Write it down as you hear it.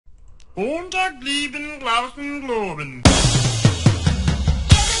Montag, lieben, glauben, globen.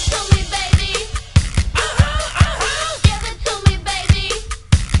 Give it to me, baby. Give it to me, baby.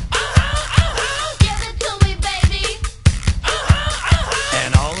 Give it to me, baby.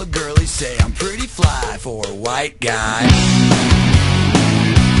 And all the girlies say I'm pretty fly for a white guy.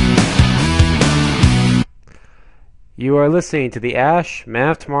 You are listening to the Ash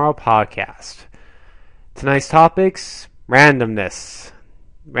Manoftomorrow podcast. Tonight's topics, randomness.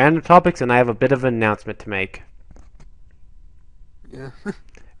 Random topics, and I have a bit of an announcement to make. Yeah.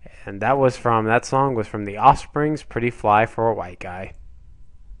 And that song was from The Offspring's Pretty Fly for a White Guy.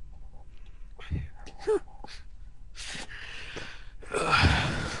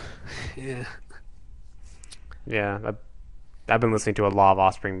 Yeah. Yeah, I've been listening to a lot of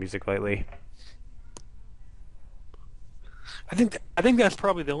Offspring music lately. I think that's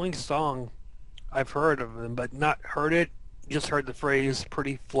probably the only song I've heard of them, but not heard it. Just heard the phrase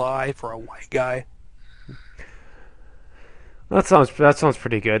 "pretty fly for a white guy." That sounds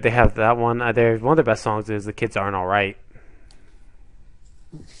pretty good. They have that one. One of their best songs is "The Kids Aren't All Right."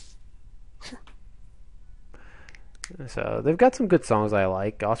 So they've got some good songs I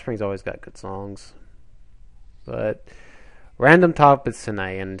like. Offspring's always got good songs. But random topics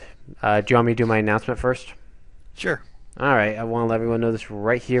tonight, and do you want me to do my announcement first? Sure. All right, I want to let everyone know this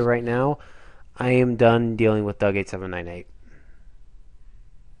right here, right now. I am done dealing with Doug 8798.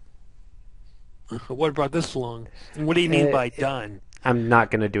 What brought this along? And what do you mean by done? I'm not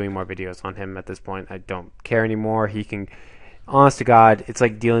going to do any more videos on him at this point. I don't care anymore. He can, honest to God, it's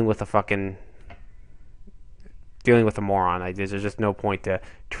like dealing with a moron. There's just no point to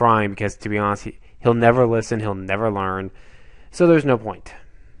trying because, to be honest, he'll never listen. He'll never learn. So there's no point.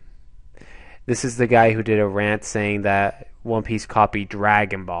 This is the guy who did a rant saying that One Piece copied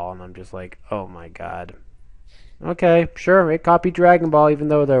Dragon Ball, and I'm just like, oh my god. Okay, sure, it copied Dragon Ball, even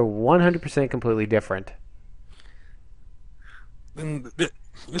though they're 100% completely different. And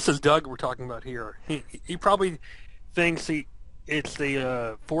this is Doug we're talking about here. He probably thinks it's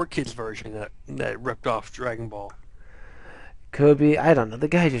the 4Kids version that ripped off Dragon Ball. Could be, I don't know. The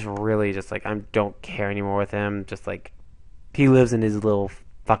guy just really just like, I don't care anymore with him. Just like, he lives in his little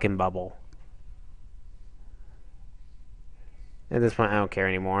fucking bubble. At this point, I don't care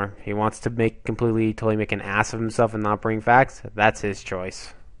anymore. He wants to totally make an ass of himself and not bring facts. That's his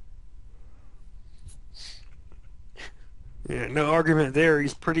choice. Yeah, no argument there.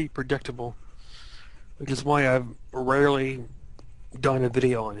 He's pretty predictable, which is why I've rarely done a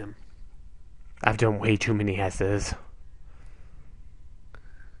video on him. I've done way too many S's.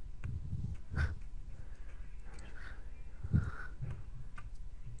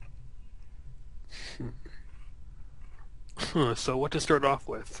 So what to start off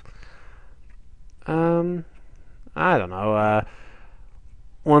with? I don't know.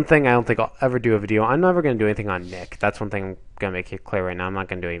 One thing I don't think I'll ever do a video. I'm never going to do anything on Nick. That's one thing I'm going to make it clear right now. I'm not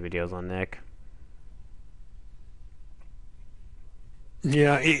going to do any videos on Nick.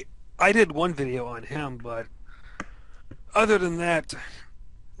 Yeah, I did one video on him, but other than that,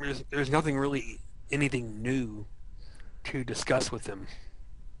 there's nothing really, anything new to discuss with him.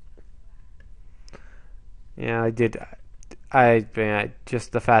 Yeah, I did.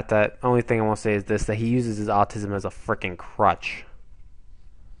 Just the fact that only thing I want to say is this: that he uses his autism as a freaking crutch.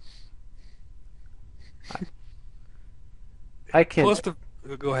 I can't.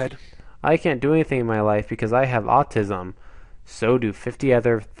 Go ahead. I can't do anything in my life because I have autism. So do 50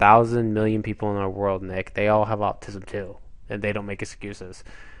 other 1,000,000,000 people in our world, Nick. They all have autism too, and they don't make excuses.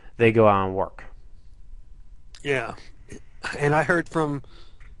 They go out and work. Yeah, and I heard from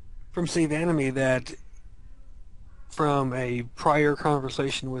Steve Enemy that from a prior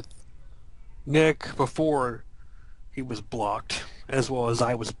conversation with Nick before he was blocked, as well as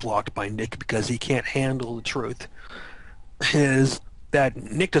I was blocked by Nick because he can't handle the truth, is that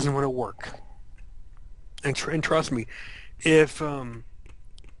Nick doesn't want to work. And trust me, if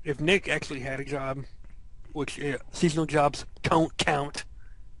Nick actually had a job, which seasonal jobs don't count,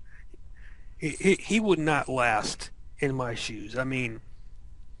 he would not last in my shoes. I mean,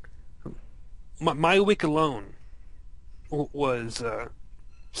 my week alone was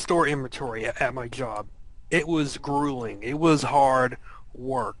store inventory at my job. It was grueling. It was hard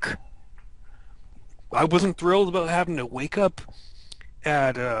work. I wasn't thrilled about having to wake up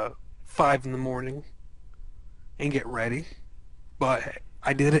at 5 in the morning and get ready, but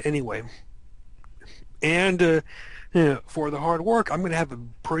I did it anyway. And for the hard work, I'm going to have a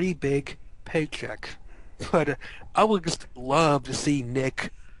pretty big paycheck. But I would just love to see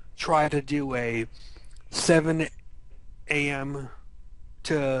Nick try to do a 7 a.m.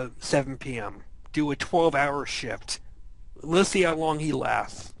 to 7 p.m. Do a 12-hour shift. Let's see how long he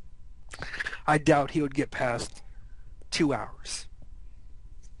lasts. I doubt he would get past 2 hours.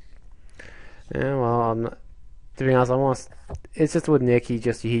 Yeah, well, to be honest, it's just with Nick. He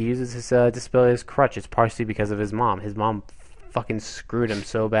uses his disability as crutch. It's partially because of his mom. His mom fucking screwed him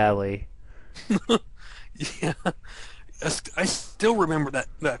so badly. Yeah, I still remember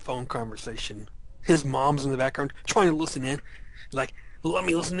that phone conversation. His mom's in the background trying to listen in, like, let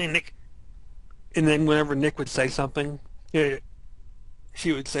me listen in, Nick. And then whenever Nick would say something, yeah,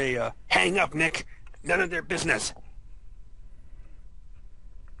 she would say, hang up, Nick. None of their business.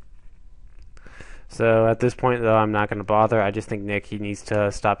 So at this point, though, I'm not going to bother. I just think Nick, he needs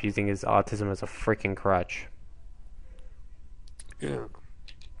to stop using his autism as a freaking crutch. Yeah.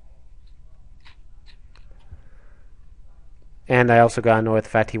 And I also got annoyed with the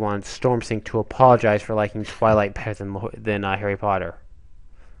fact he wanted Storm Sync to apologize for liking Twilight better than Harry Potter.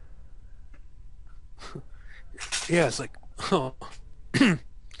 Yeah, it's like, oh.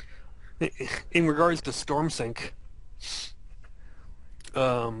 In regards to Storm Sync,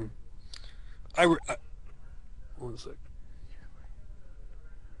 what was it?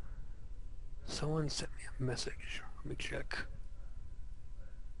 Someone sent me a message. Let me check.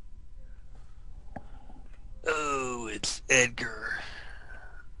 Oh, it's Edgar.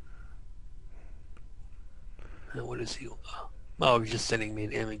 Now, what is he? Oh, he's just sending me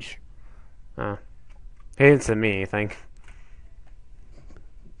an image. He didn't send me anything.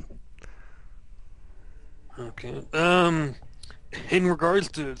 Okay. In regards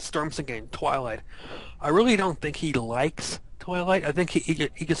to Stormsync and Twilight, I really don't think he likes Twilight. I think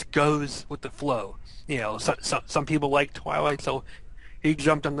he just goes with the flow. You know, some people like Twilight, so he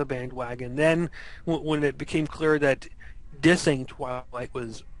jumped on the bandwagon. Then, when it became clear that dissing Twilight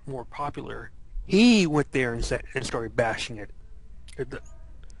was more popular, he went there and started bashing it.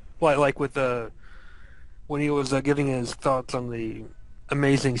 Like with when he was giving his thoughts on the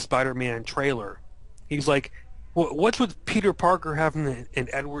Amazing Spider-Man trailer, he's like, "What's with Peter Parker having an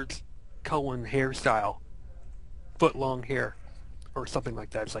Edward Cullen hairstyle, foot-long hair, or something like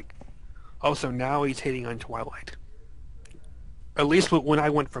that?" It's like, oh, so now he's hating on Twilight. At least when I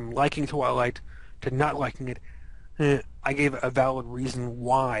went from liking Twilight to not liking it, I gave a valid reason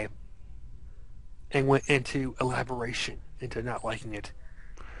why, and went into elaboration into not liking it.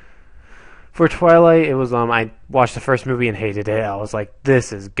 For Twilight, it was I watched the first movie and hated it. I was like,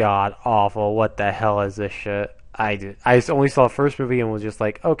 "This is god awful. What the hell is this shit?" I only saw the first movie and was just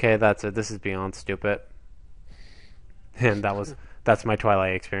like, "Okay, that's it. This is beyond stupid." And that's my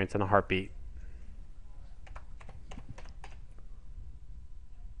Twilight experience in a heartbeat.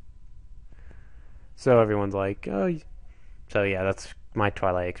 So everyone's like, "Oh," so yeah, that's my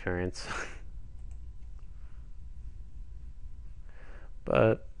Twilight experience.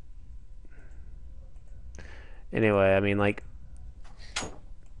 But anyway, I mean, I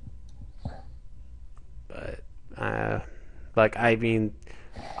mean,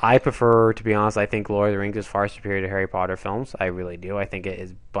 I prefer, to be honest, I think Lord of the Rings is far superior to Harry Potter films. I really do. I think it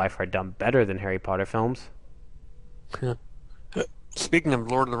is by far done better than Harry Potter films. Yeah. Speaking of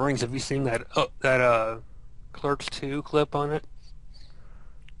Lord of the Rings, have you seen that Clerks 2 clip on it?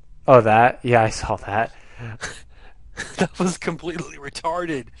 Oh, that? Yeah, I saw that. That was completely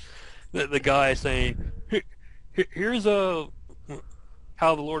retarded. The guy saying, "Here's how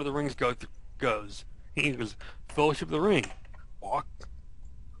the Lord of the Rings goes." He goes, "Fellowship of the Ring, walk,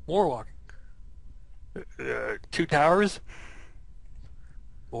 more walking, 2 towers,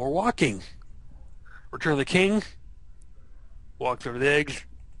 more walking, Return of the King, walks over the edge,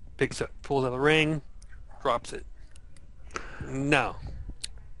 pulls out the ring, drops it." No.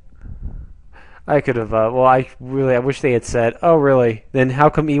 I could have, I wish they had said, "Oh, really? Then how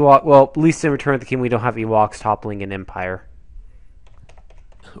come Ewok, well, at least in Return of the King we don't have Ewoks toppling an empire."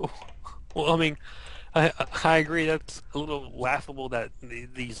 Well, I mean, I agree. That's a little laughable that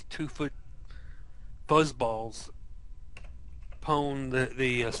these 2-foot buzzballs pwn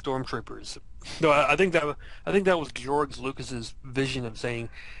the stormtroopers. No, I think that was George Lucas's vision of saying,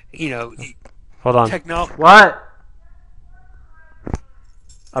 you know, Hold on. technology. What?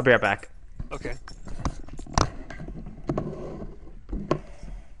 I'll be right back. Okay.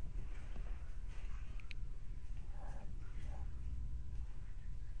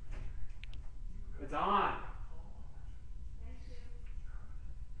 It's on.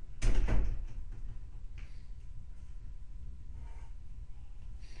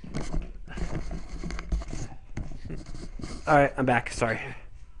 All right, I'm back. Sorry.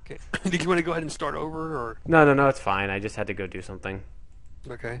 Okay. Did you want to go ahead and start over, or? No, it's fine. I just had to go do something.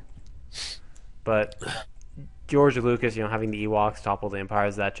 Okay. But George Lucas, having the Ewoks topple the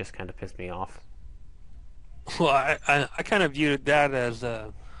empires, that just kind of pissed me off. Well, I kind of viewed that as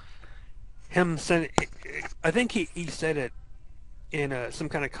him send. I think he said it in some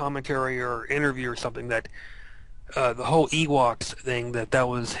kind of commentary or interview or something that the whole Ewoks thing that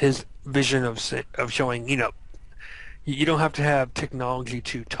was his vision of showing. You don't have to have technology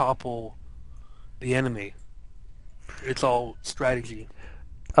to topple the enemy. It's all strategy.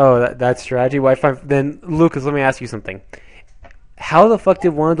 Oh, that's strategy. Wi-Fi. Then, Lucas, let me ask you something. How the fuck did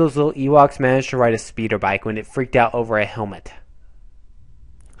one of those little Ewoks manage to ride a speeder bike when it freaked out over a helmet?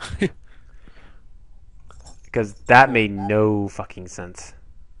 Because that made no fucking sense.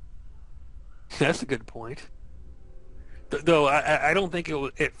 That's a good point. Though I don't think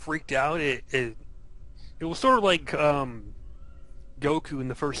it freaked out. It was sort of like Goku in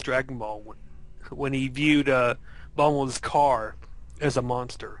the first Dragon Ball when he viewed Bulma's car as a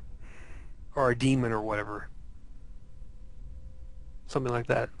monster or a demon or whatever, something like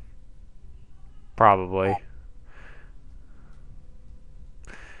that. Probably.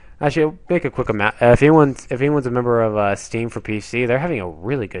 Actually, I'll make a quick amount. If anyone's a member of Steam for PC, they're having a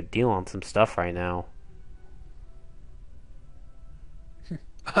really good deal on some stuff right now.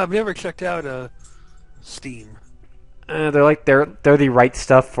 I've never checked out Steam. They're the right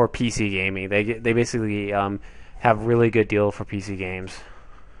stuff for PC gaming. They basically have really good deal for PC games.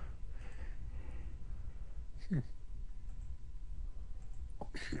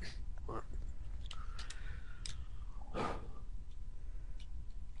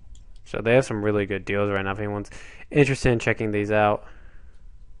 So they have some really good deals right now if anyone's interested in checking these out.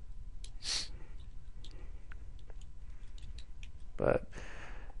 But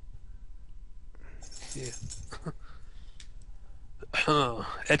Yeah.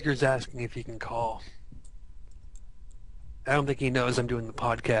 Edgar's asking if he can call. I don't think he knows I'm doing the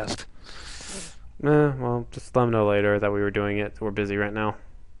podcast. well, just let them know later that we were doing it. We're busy right now.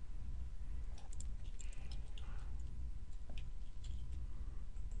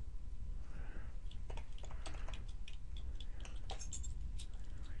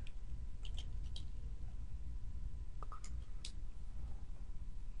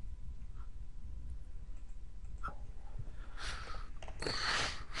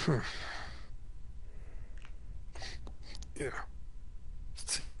 Yeah.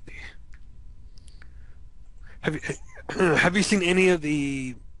 Have you have you seen any of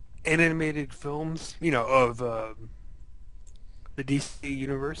the animated films? Of the DC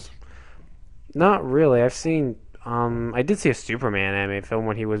universe. Not really. I've seen. I did see a Superman anime film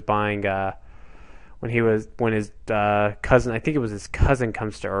when he was buying. When his cousin. I think it was his cousin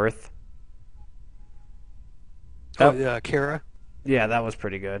comes to Earth. Oh yeah, Kara. Yeah, that was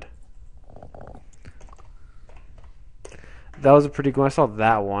pretty good. That was a pretty good. I saw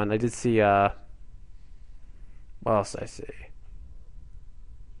that one. I did see. What else did I see?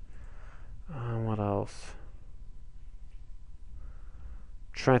 What else?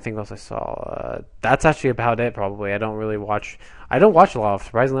 Trying to think what else I saw. That's actually about it. Probably. I don't really watch. I don't watch a lot of.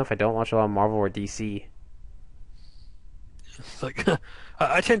 Surprisingly enough, I don't watch a lot of Marvel or DC. It's like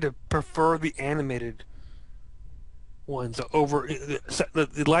I tend to prefer the animated ones over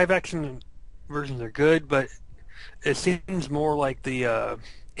the live action versions are good, but it seems more like the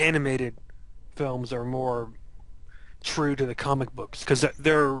animated films are more true to the comic books because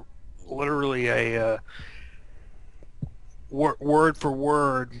they're literally a word for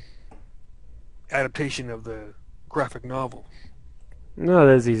word adaptation of the graphic novel. No,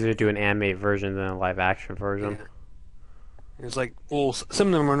 it is easier to do an animated version than a live action version. Yeah. It's like, well, some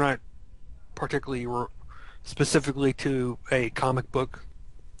of them are not particularly specifically to a comic book.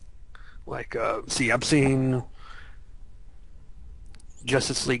 Like, I've seen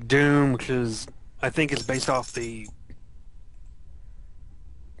Justice League Doom, which I think is based off the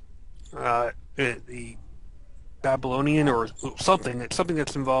Babylonian or something. It's something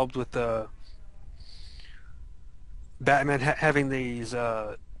that's involved with Batman having these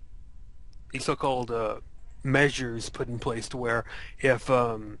so-called measures put in place to where if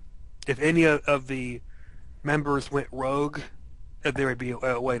any of the members went rogue, there would be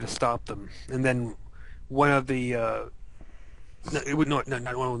a way to stop them. And then one of the it would not one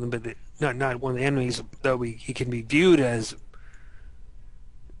of them, but not one of the enemies, though he can be viewed as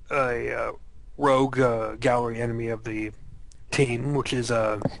a rogue gallery enemy of the team, which is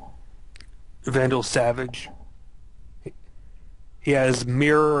Vandal Savage. He has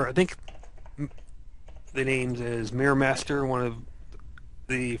Mirror. I think the name is Mirror Master, one of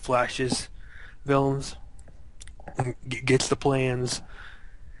the Flash's villains. Gets the plans,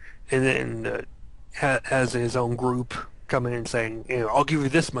 and then has his own group come in and saying, I'll give you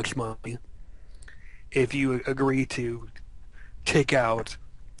this much money if you agree to take out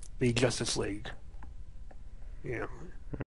the Justice League.